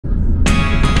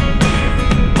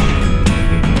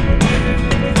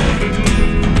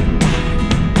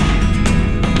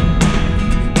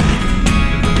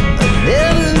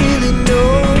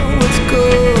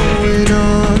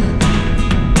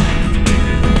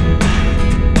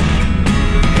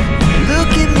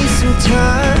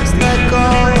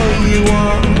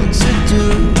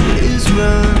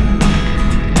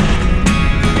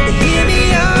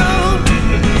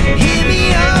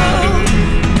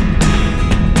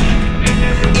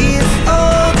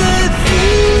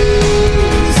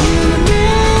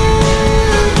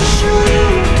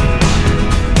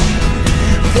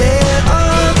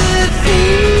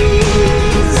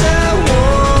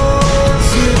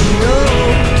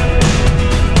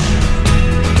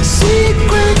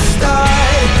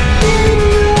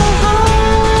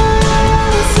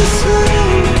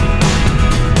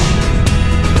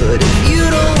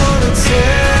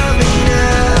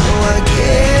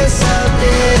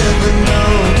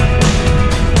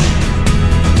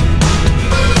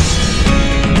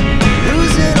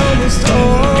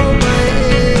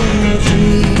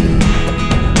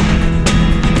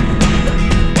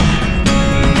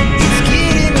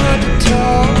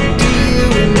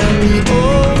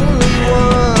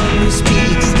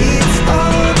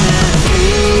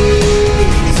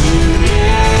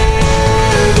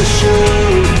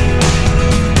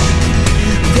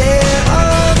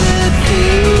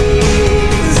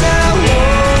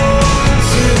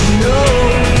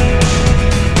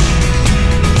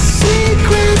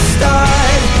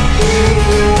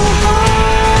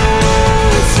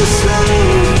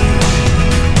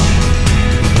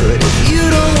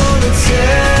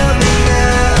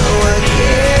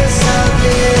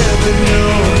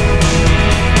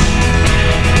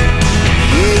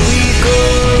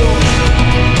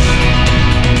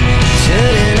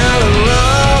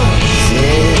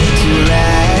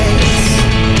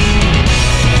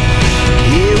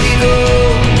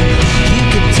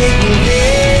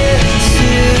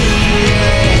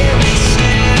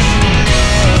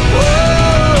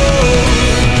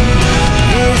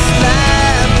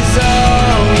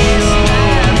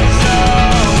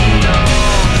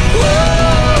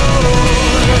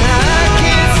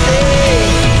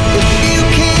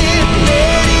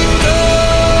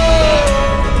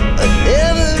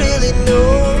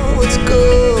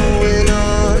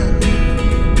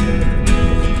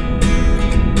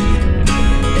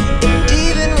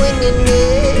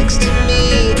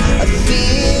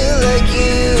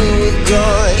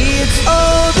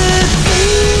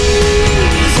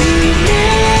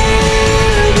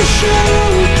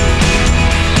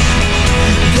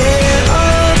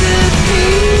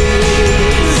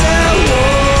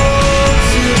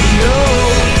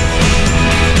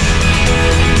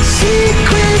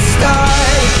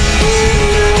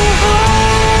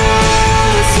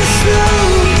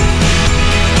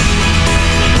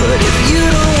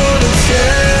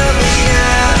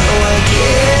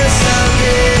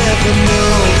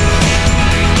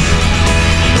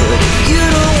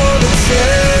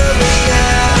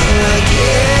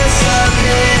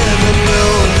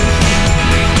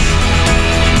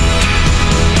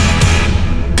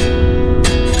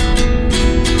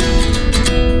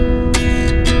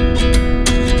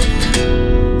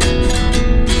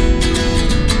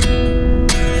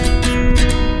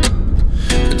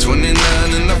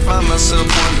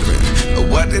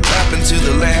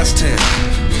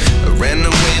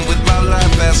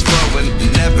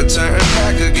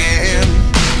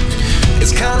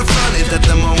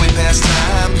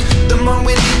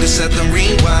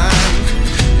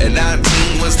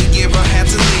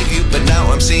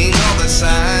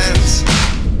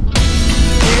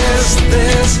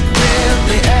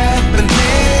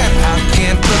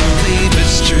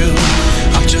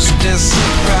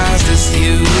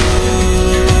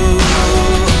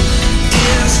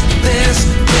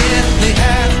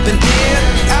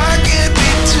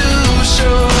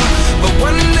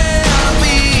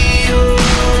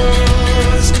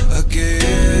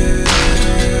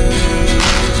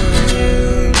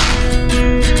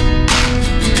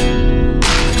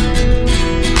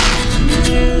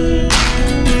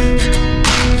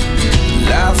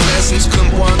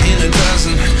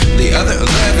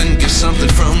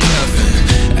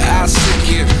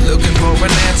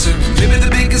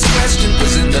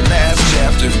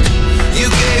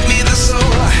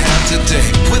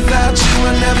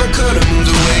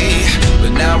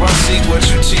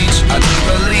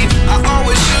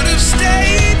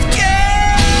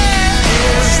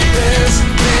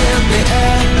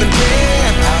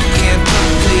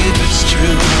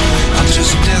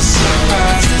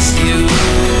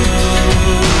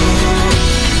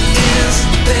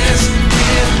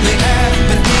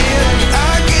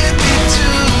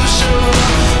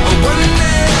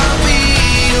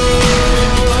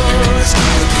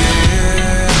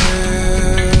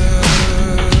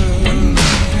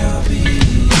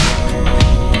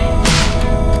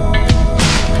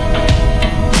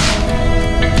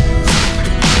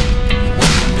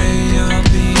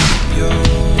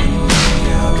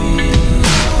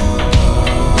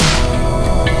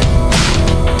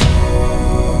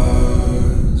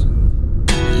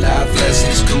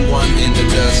lessons come one in a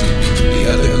dozen. The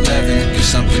other 11 give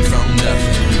something from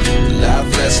nothing.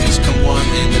 Life lessons come one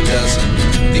in a dozen.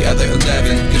 The other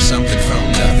 11 give something from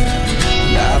nothing.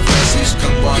 Life lessons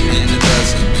come one in a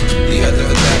dozen. The other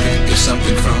 11 give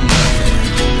something from nothing.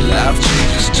 Life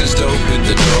changes, just open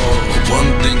the door. One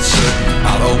thing's certain,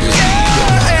 I'll always be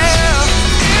yours.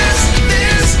 Is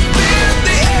this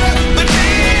really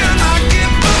happening? I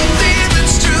can't believe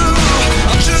it's true.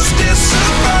 I'm just as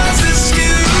surprised as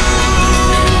you.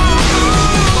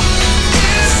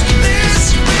 Is this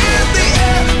really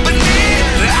happening?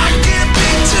 I can't be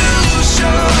too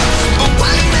sure, but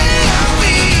one day I'll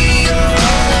be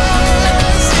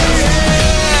yours.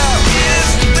 Is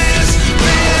this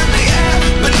really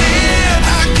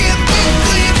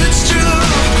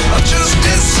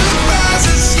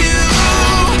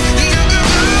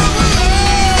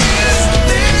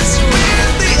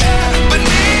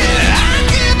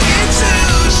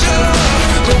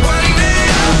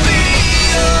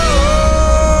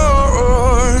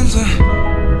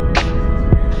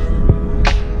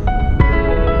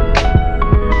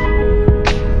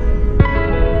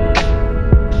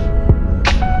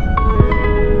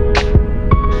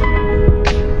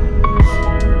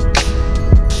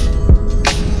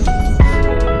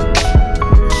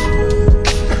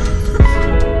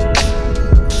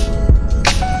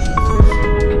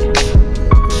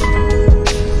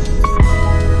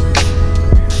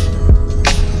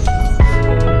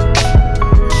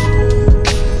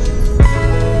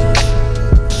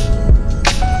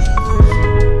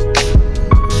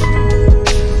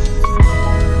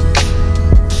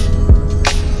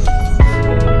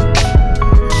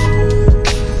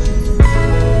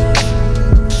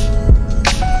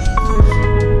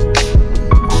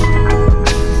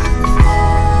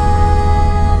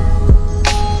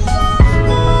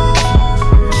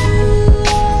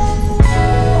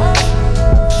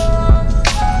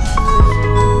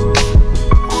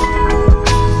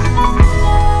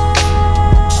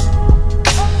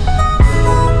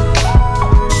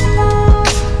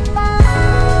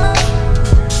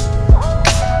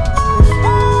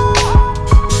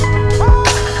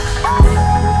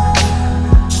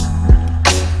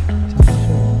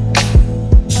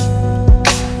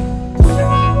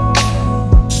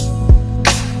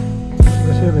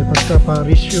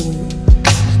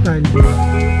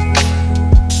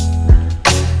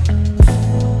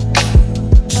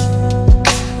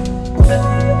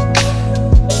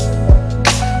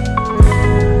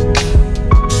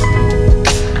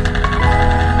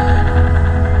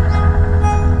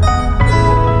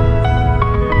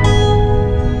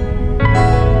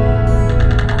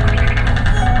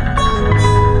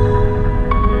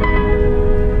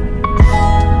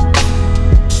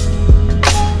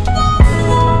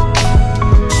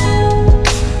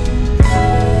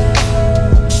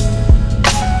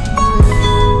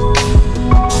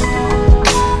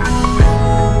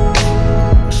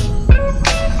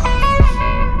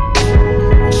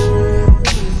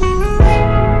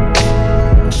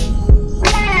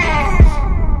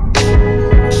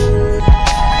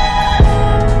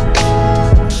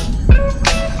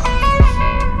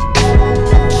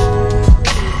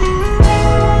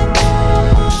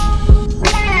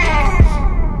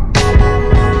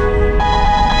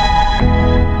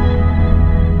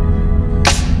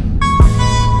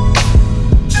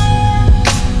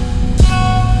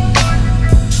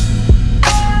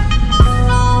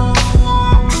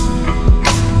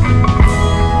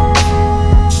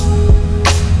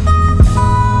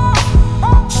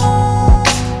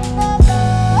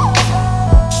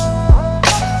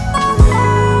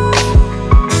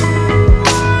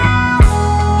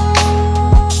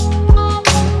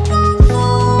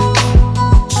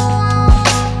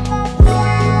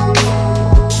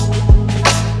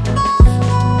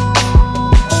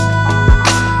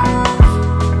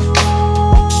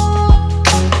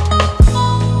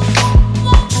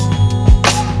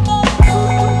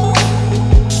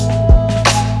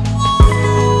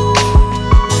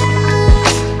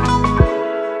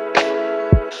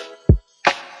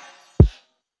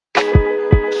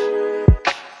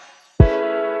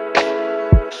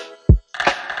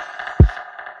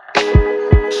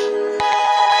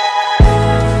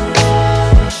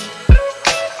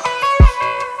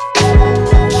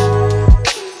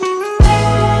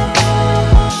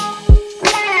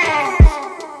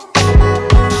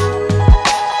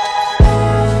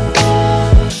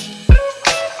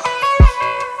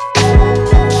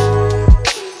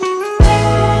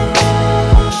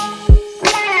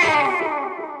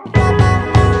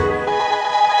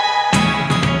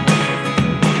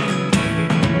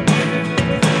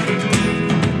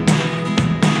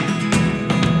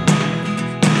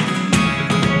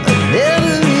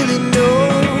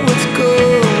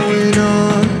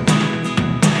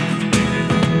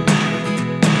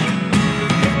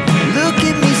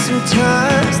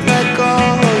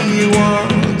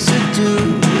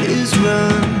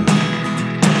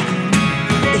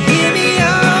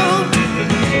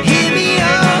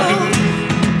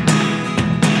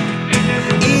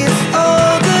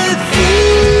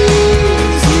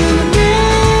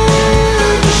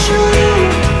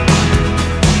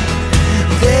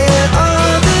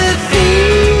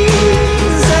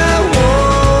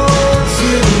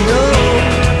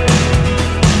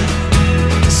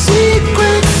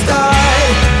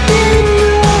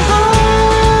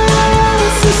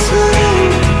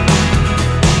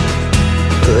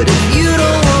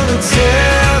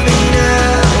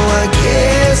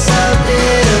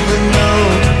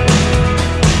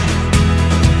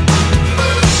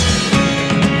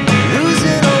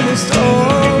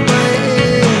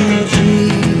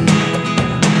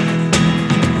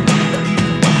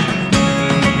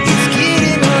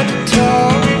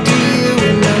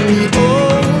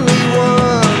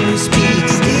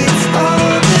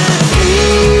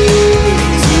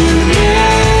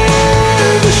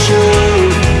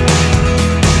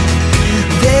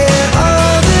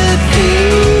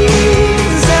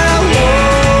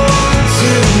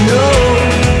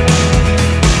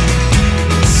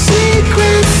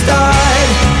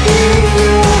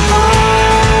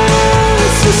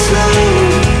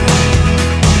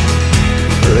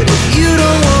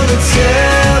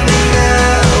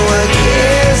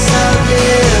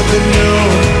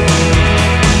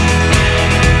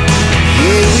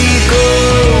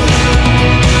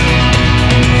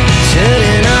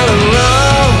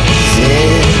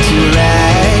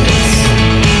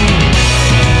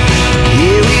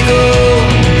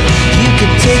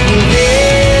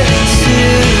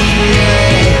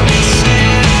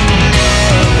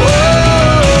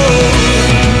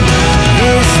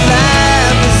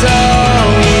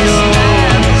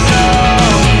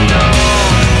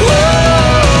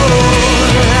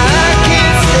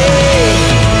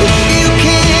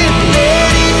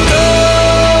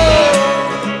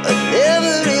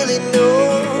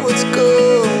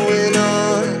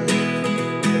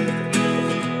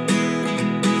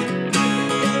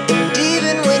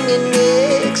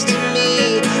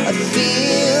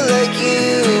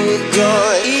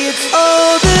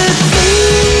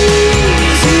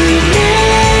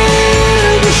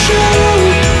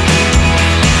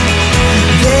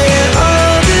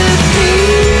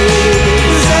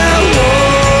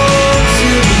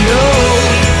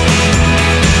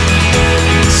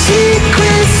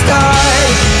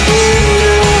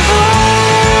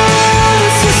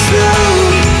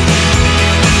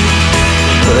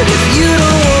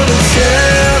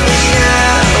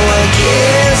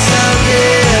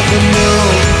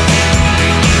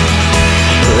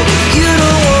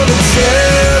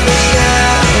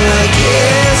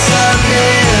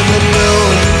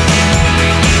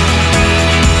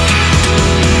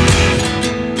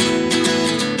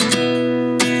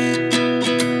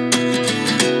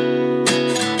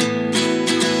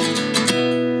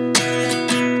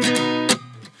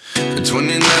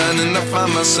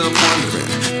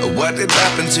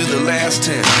happened to the last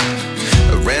 10?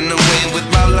 I ran away with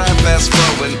my life, fast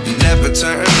forward, never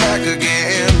turn back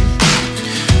again.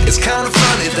 It's kind of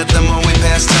funny that the more we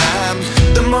pass time,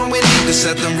 the more we need to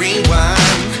set them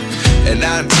rewind. And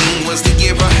 19 was the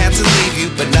year I had to leave you,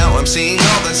 but now I'm seeing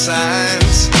all the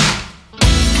signs.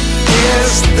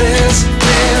 Is this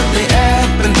really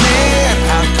happening?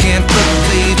 I can't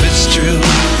believe it's true.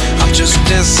 I'm just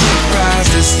as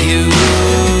surprised as you.